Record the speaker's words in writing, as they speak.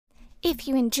If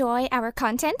you enjoy our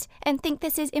content and think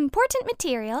this is important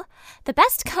material, the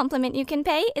best compliment you can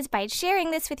pay is by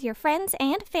sharing this with your friends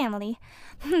and family.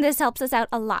 This helps us out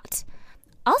a lot.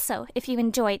 Also, if you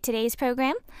enjoyed today's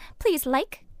program, please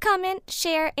like, comment,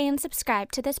 share, and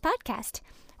subscribe to this podcast.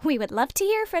 We would love to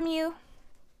hear from you.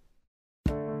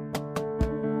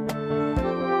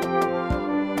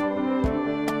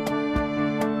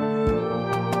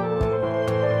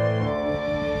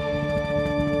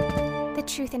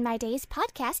 The Truth in My Days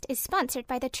podcast is sponsored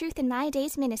by the Truth in My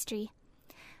Days ministry.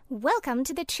 Welcome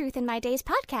to the Truth in My Days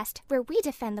podcast, where we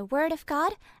defend the Word of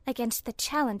God against the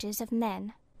challenges of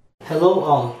men. Hello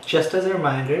all, just as a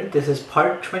reminder, this is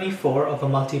part 24 of a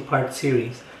multi-part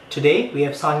series. Today we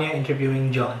have Sonia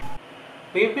interviewing John.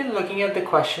 We've been looking at the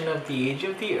question of the age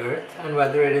of the earth and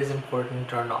whether it is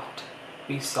important or not.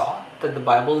 We saw that the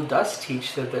Bible does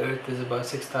teach that the earth is about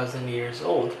 6,000 years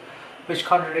old, which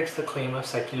contradicts the claim of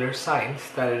secular science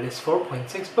that it is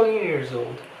 4.6 billion years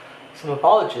old. Some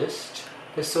apologists,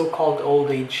 the so-called old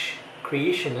age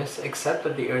creationists, accept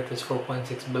that the earth is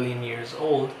 4.6 billion years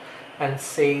old and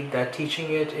say that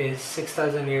teaching it is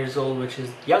 6,000 years old, which is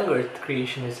young earth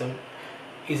creationism,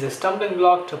 is a stumbling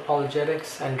block to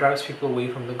apologetics and drives people away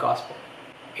from the gospel.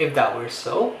 If that were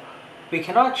so, we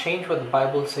cannot change what the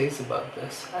Bible says about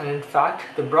this, and in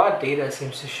fact, the broad data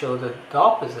seems to show the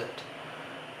opposite.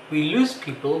 We lose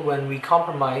people when we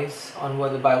compromise on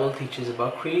what the Bible teaches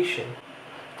about creation.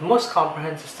 The most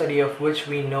comprehensive study of which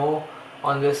we know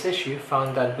on this issue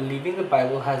found that believing the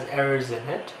Bible has errors in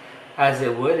it, as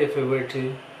it would if it were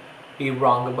to be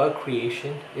wrong about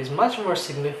creation, is much more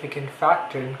significant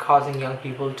factor in causing young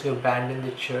people to abandon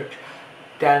the church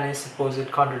than a supposed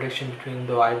contradiction between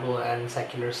the Bible and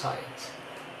secular science.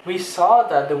 We saw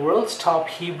that the world's top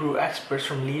Hebrew experts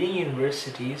from leading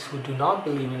universities who do not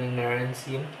believe in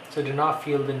inerrancy, so do not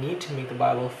feel the need to make the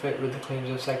Bible fit with the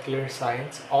claims of secular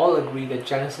science, all agree that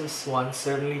Genesis 1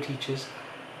 certainly teaches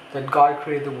that God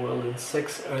created the world in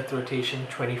 6 earth rotation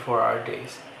 24-hour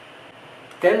days.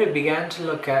 Then we began to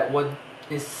look at what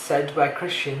is said by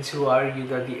Christians who argue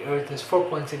that the earth is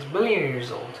 4.6 billion years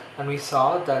old, and we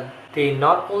saw that they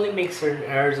not only make certain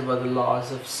errors about the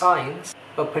laws of science,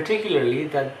 but particularly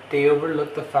that they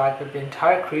overlooked the fact that the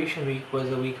entire creation week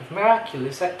was a week of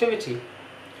miraculous activity.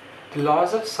 The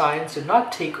laws of science did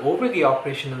not take over the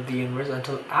operation of the universe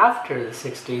until after the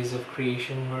 6 days of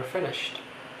creation were finished.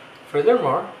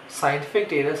 Furthermore, scientific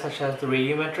data such as the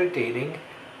radiometric dating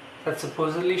that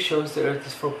supposedly shows the earth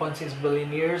is 4.6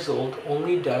 billion years old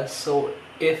only does so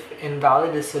if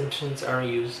invalid assumptions are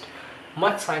used.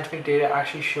 Much scientific data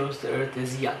actually shows the earth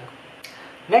is young.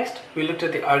 Next, we looked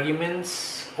at the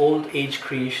arguments old age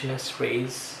creationists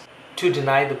raise to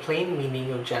deny the plain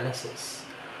meaning of Genesis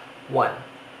 1.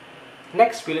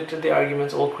 Next, we looked at the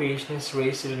arguments old creationists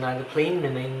raise to deny the plain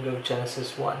meaning of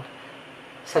Genesis 1,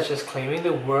 such as claiming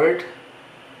the word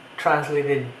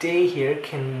translated day here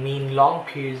can mean long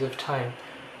periods of time.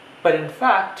 But in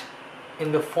fact,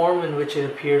 in the form in which it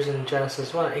appears in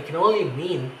Genesis 1, it can only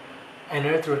mean an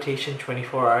earth rotation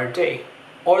 24-hour day,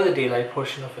 or the daylight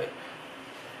portion of it.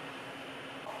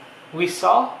 We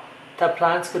saw that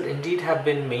plants could indeed have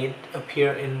been made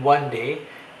appear in one day,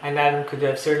 and Adam could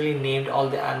have certainly named all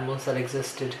the animals that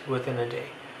existed within a day.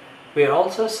 We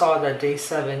also saw that day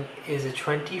 7 is a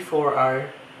 24-hour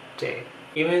day,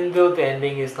 even though the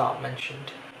ending is not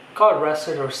mentioned. God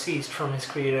rested or ceased from his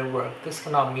creative work. This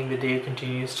cannot mean the day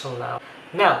continues till now.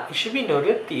 Now, it should be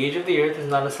noted, the age of the earth is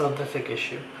not a scientific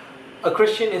issue. A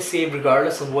Christian is saved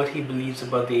regardless of what he believes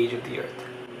about the age of the earth.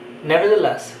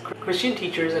 Nevertheless, Christian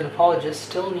teachers and apologists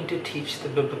still need to teach the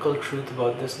biblical truth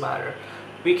about this matter.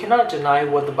 We cannot deny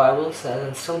what the Bible says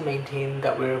and still maintain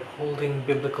that we are upholding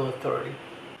biblical authority.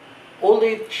 Old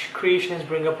age creationists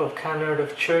bring up a canon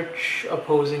of church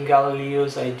opposing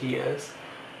Galileo's ideas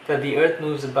that the earth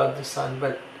moves about the sun,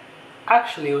 but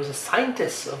actually it was the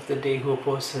scientists of the day who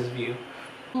opposed his view.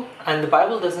 And the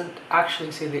Bible doesn't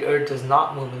actually say the earth does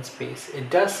not move in space. It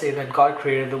does say that God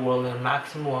created the world in a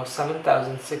maximum of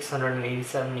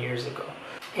 7,687 years ago.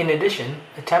 In addition,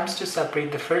 attempts to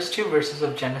separate the first 2 verses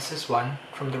of Genesis 1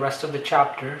 from the rest of the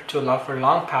chapter to allow for a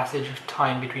long passage of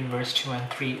time between verse 2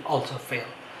 and 3 also fail.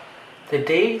 The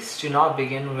days do not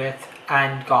begin with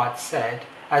 "and God said,"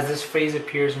 as this phrase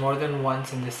appears more than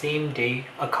once in the same day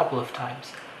a couple of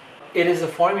times. It is a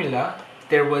formula,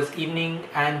 there was evening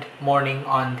and morning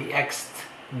on the Xth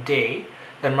day,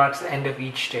 that marks the end of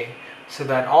each day, so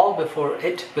that all before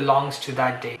it belongs to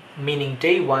that day, meaning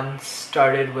day 1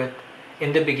 started with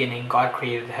 "in the beginning God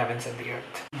created the heavens and the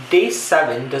earth." Day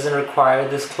 7 doesn't require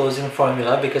this closing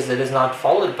formula because it is not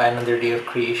followed by another day of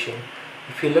creation.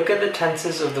 If we look at the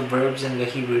tenses of the verbs in the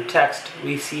Hebrew text,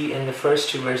 we see in the first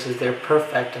two verses they're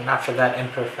perfect and after that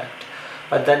imperfect.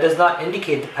 But that does not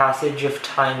indicate the passage of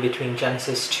time between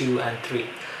Genesis 2 and 3.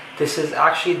 This is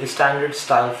actually the standard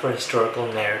style for historical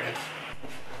narrative.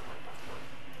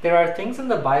 There are things in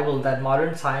the Bible that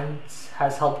modern science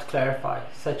has helped clarify,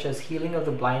 such as healing of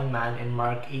the blind man in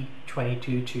Mark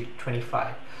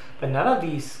 8:22-25. But none of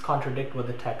these contradict what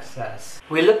the text says.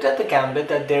 We looked at the gambit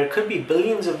that there could be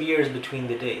billions of years between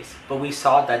the days, but we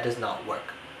saw that does not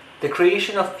work. The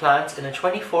creation of plants in a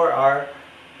 24-hour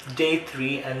day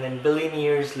 3, and then billion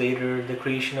years later the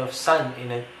creation of sun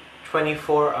in a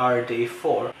 24-hour day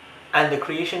 4, and the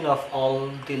creation of all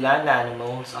the land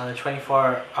animals on a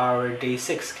 24-hour day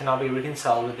 6 cannot be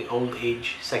reconciled with the old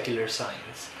age secular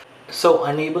science. So,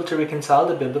 unable to reconcile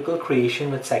the biblical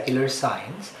creation with secular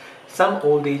science, some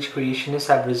old age creationists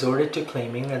have resorted to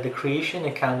claiming that the creation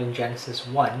account in Genesis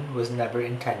 1 was never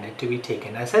intended to be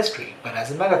taken as history, but as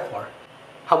a metaphor.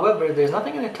 However, there is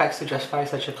nothing in the text to justify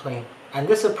such a claim, and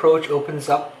this approach opens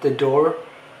up the door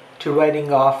to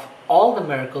writing off all the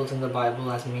miracles in the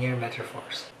Bible as mere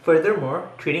metaphors. Furthermore,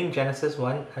 treating Genesis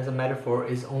 1 as a metaphor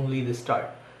is only the start.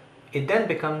 It then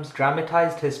becomes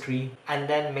dramatized history and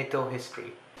then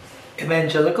mytho-history.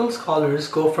 Evangelical scholars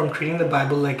go from treating the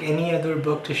Bible like any other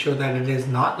book to show that it is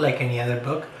not like any other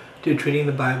book, to treating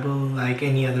the Bible like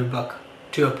any other book,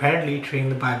 to apparently treating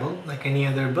the Bible like any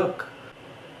other book,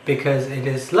 because it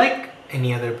is like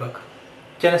any other book.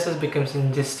 Genesis becomes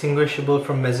indistinguishable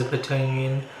from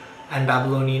Mesopotamian and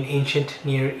Babylonian ancient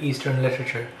Near Eastern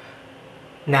literature.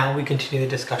 Now we continue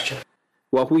the discussion.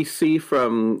 What we see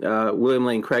from William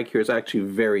Lane Craig here is actually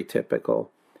very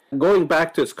typical. Going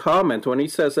back to his comment, when he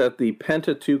says that the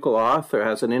Pentateuchal author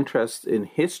has an interest in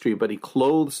history, but he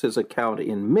clothes his account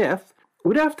in myth,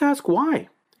 we'd have to ask why.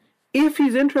 If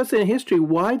he's interested in history,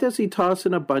 why does he toss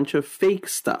in a bunch of fake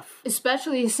stuff?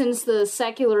 Especially since the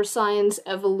secular science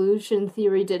evolution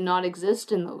theory did not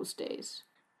exist in those days.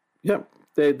 Yeah,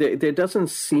 there doesn't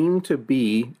seem to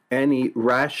be any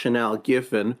rationale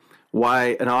given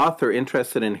why an author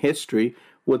interested in history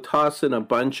would toss in a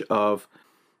bunch of,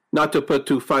 not to put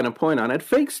too fine a point on it,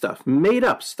 fake stuff, made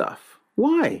up stuff.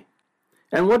 Why?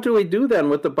 And what do we do then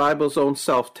with the Bible's own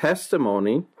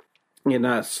self-testimony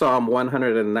in Psalm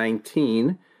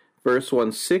 119, verse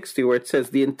 160, where it says,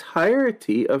 "The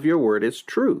entirety of your word is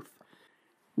truth"?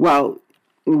 Well,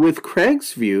 with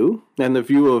Craig's view, and the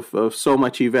view of so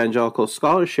much evangelical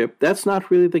scholarship, that's not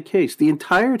really the case. The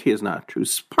entirety is not true.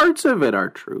 Parts of it are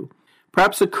true.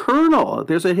 Perhaps a kernel,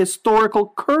 there's a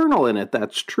historical kernel in it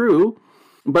that's true,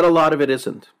 but a lot of it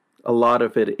isn't. A lot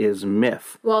of it is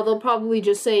myth. Well, they'll probably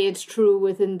just say it's true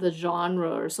within the genre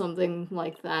or something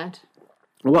like that.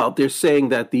 Well, they're saying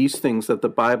that these things that the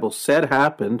Bible said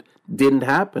happened didn't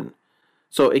happen.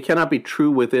 So it cannot be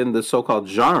true within the so-called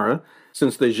genre,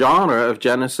 since the genre of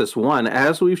Genesis 1,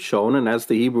 as we've shown and as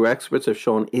the Hebrew experts have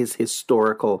shown, is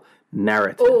historical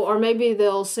narrative. Oh, or maybe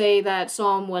they'll say that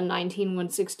Psalm 119,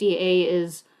 160a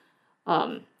is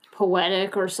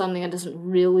poetic or something. It doesn't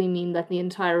really mean that the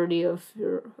entirety of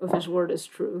his word is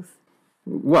truth.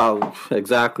 Well,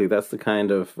 exactly. That's the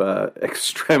kind of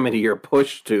extremity you're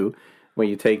pushed to when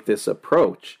you take this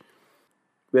approach.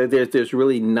 There's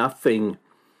really nothing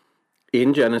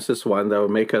in Genesis 1 that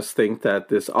would make us think that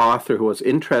this author who was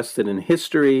interested in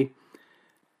history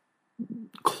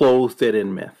clothed it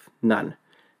in myth. None.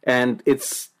 And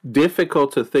it's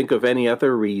difficult to think of any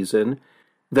other reason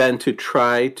than to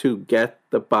try to get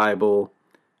the Bible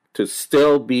to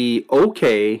still be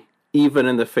okay, even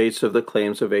in the face of the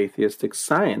claims of atheistic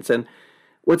science. And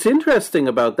what's interesting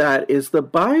about that is the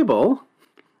Bible,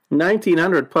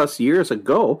 1900 plus years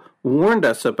ago, warned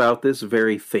us about this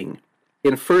very thing.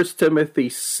 In 1 Timothy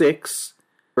 6,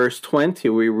 verse 20,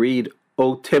 we read,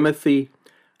 "O Timothy,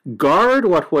 guard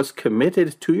what was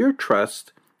committed to your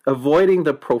trust, avoiding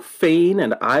the profane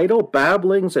and idle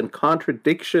babblings and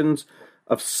contradictions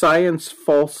of science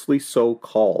falsely so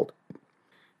called."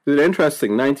 It's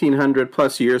interesting, 1900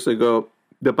 plus years ago,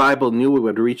 the Bible knew we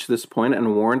would reach this point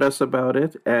and warned us about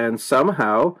it, and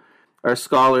somehow our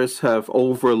scholars have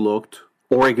overlooked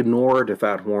or ignored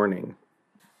that warning.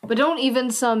 But don't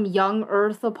even some young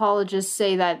earth apologists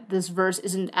say that this verse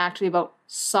isn't actually about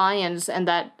science and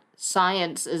that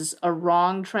science is a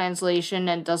wrong translation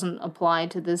and doesn't apply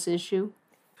to this issue?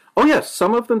 Oh yes,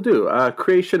 some of them do.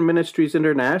 Creation Ministries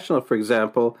International, for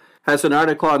example, has an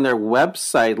article on their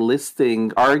website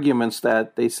listing arguments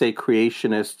that they say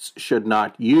creationists should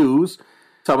not use.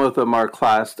 Some of them are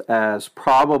classed as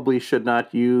probably should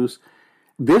not use.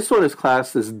 This one is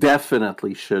classed as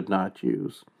definitely should not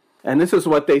use. And this is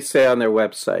what they say on their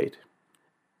website.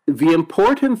 The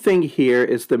important thing here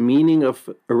is the meaning of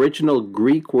original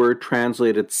Greek word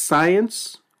translated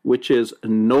science, which is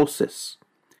gnosis.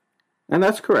 And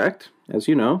that's correct, as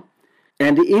you know.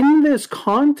 And in this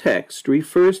context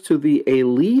refers to the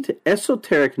elite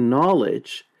esoteric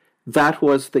knowledge that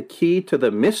was the key to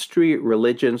the mystery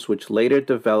religions which later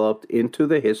developed into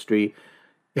the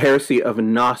heresy of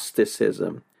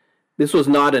Gnosticism. This was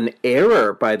not an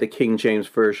error by the King James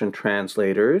Version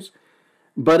translators,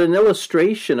 but an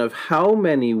illustration of how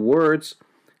many words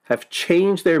have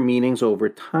changed their meanings over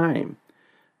time.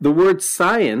 The word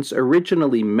science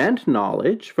originally meant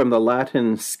knowledge, from the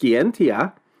Latin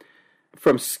scientia,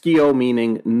 from scio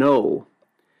meaning know.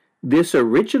 This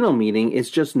original meaning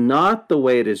is just not the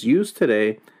way it is used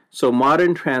today, so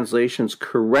modern translations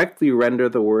correctly render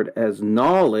the word as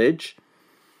knowledge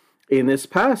in this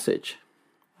passage.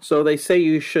 So they say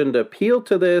you shouldn't appeal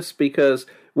to this because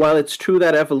while it's true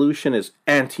that evolution is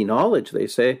anti-knowledge, they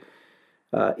say,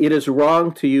 it is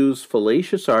wrong to use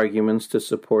fallacious arguments to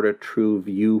support a true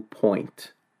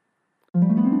viewpoint.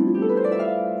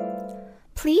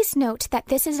 Please note that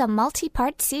this is a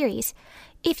multi-part series.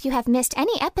 If you have missed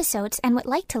any episodes and would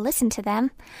like to listen to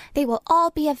them, they will all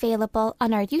be available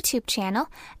on our YouTube channel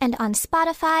and on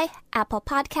Spotify, Apple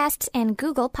Podcasts, and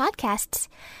Google Podcasts.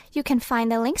 You can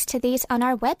find the links to these on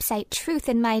our website,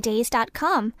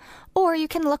 truthinmydays.com, or you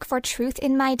can look for Truth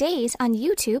in My Days on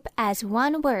YouTube as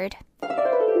one word.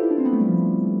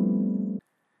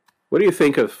 What do you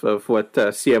think of what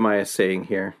CMI is saying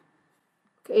here?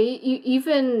 Okay,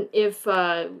 even if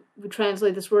we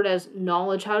translate this word as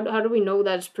knowledge, how do we know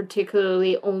that it's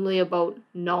particularly only about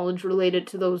knowledge related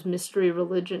to those mystery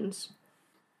religions?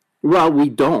 Well, we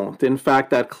don't. In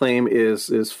fact, that claim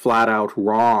is flat out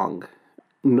wrong.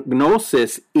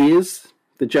 Gnosis is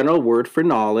the general word for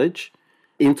knowledge,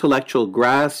 intellectual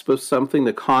grasp of something,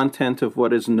 the content of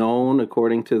what is known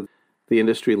according to the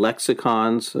industry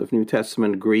lexicons of New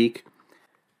Testament Greek.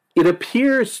 It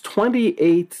appears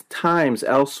 28 times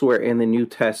elsewhere in the New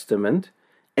Testament,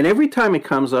 and every time it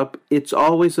comes up, it's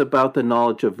always about the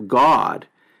knowledge of God.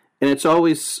 And it's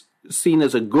always seen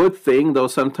as a good thing, though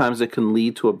sometimes it can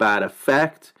lead to a bad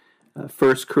effect.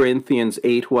 1 Corinthians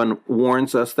 8:1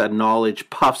 warns us that knowledge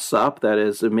puffs up, that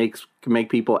is, it can make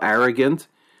people arrogant.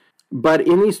 But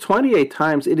in these 28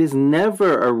 times, it is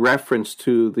never a reference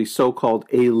to the so-called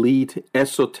elite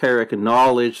esoteric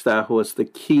knowledge that was the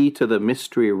key to the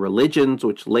mystery religions,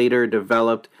 which later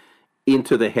developed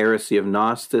into the heresy of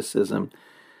Gnosticism.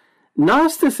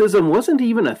 Gnosticism wasn't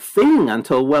even a thing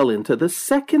until well into the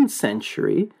 2nd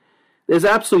century. There's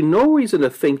absolutely no reason to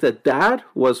think that that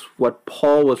was what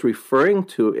Paul was referring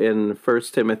to in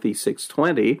 1 Timothy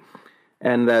 6:20.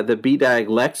 And the BDAG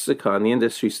lexicon, the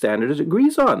industry standard,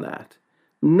 agrees on that.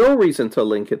 No reason to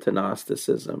link it to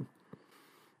Gnosticism.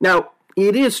 Now,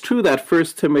 it is true that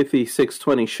 1 Timothy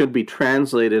 6:20 should be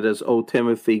translated as, O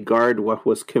Timothy, guard what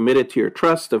was committed to your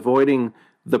trust, avoiding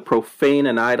the profane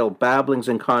and idle babblings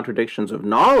and contradictions of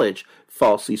knowledge,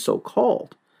 falsely so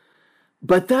called.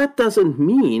 But that doesn't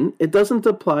mean it doesn't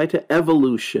apply to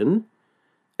evolution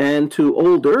and to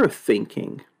old earth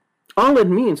thinking. All it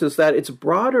means is that it's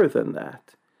broader than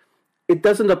that. It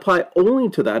doesn't apply only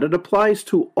to that. It applies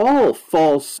to all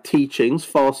false teachings,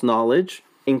 false knowledge,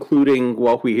 including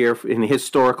what we hear in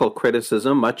historical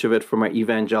criticism, much of it from our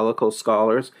evangelical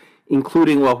scholars,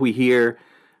 including what we hear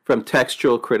from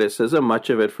textual criticism, much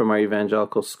of it from our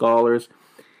evangelical scholars.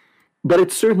 But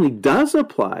it certainly does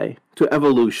apply to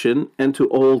evolution and to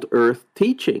old earth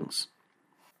teachings.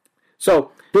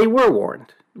 So they were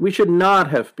warned. We should not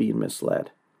have been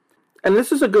misled. And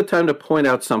this is a good time to point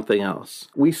out something else.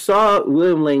 We saw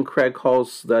William Lane Craig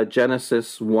calls the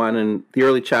Genesis 1 and the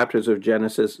early chapters of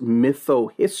Genesis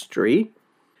mytho-history.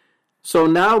 So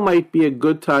now might be a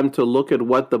good time to look at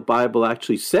what the Bible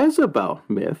actually says about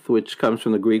myth, which comes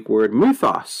from the Greek word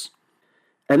mythos.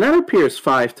 And that appears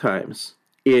 5 times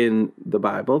in the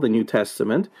Bible, the New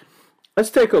Testament.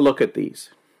 Let's take a look at these.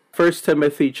 1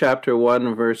 Timothy chapter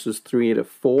 1, verses 3 to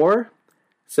 4.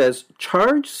 Says,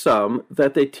 charge some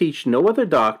that they teach no other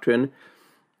doctrine,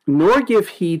 nor give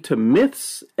heed to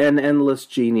myths and endless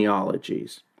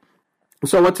genealogies.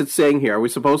 So what's it saying here? Are we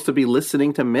supposed to be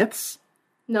listening to myths?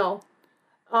 No.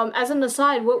 As an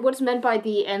aside, what's meant by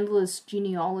the endless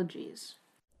genealogies?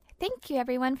 Thank you,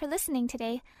 everyone, for listening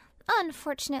today.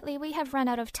 Unfortunately, we have run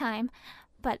out of time,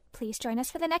 but please join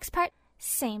us for the next part,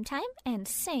 same time and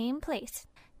same place.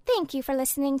 Thank you for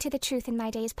listening to the Truth in My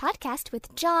Days podcast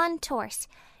with John Torse.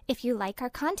 If you like our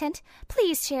content,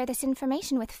 please share this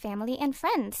information with family and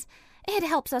friends. It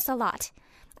helps us a lot.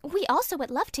 We also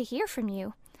would love to hear from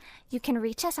you. You can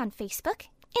reach us on Facebook,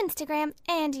 Instagram,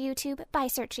 and YouTube by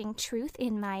searching Truth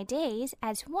in My Days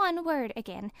as one word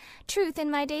again. Truth in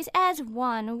My Days as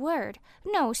one word.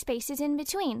 No spaces in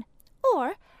between.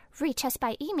 Or reach us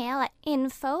by email at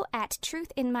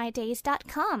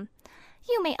info@truthinmydays.com.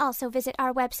 You may also visit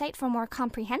our website for more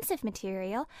comprehensive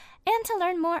material and to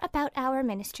learn more about our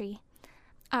ministry.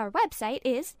 Our website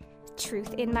is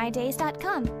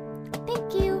truthinmydays.com.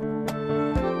 Thank you.